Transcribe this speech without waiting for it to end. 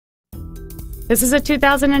This is a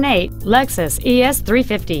 2008 Lexus ES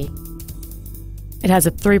 350. It has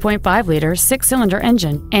a 3.5-liter six-cylinder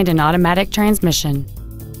engine and an automatic transmission.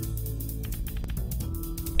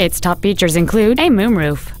 Its top features include a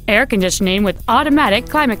moonroof, air conditioning with automatic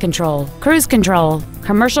climate control, cruise control,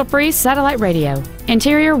 commercial-free satellite radio,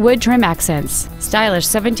 interior wood trim accents, stylish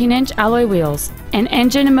 17-inch alloy wheels, an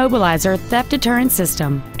engine immobilizer theft deterrent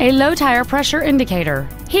system, a low tire pressure indicator,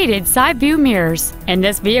 heated side view mirrors, and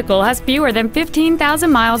this vehicle has fewer than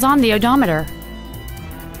 15,000 miles on the odometer.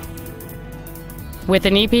 With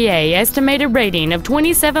an EPA estimated rating of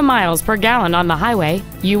 27 miles per gallon on the highway,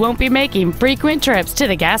 you won't be making frequent trips to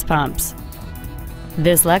the gas pumps.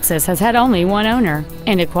 This Lexus has had only one owner,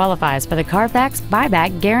 and it qualifies for the Carfax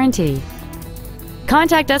buyback guarantee.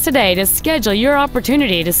 Contact us today to schedule your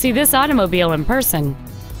opportunity to see this automobile in person.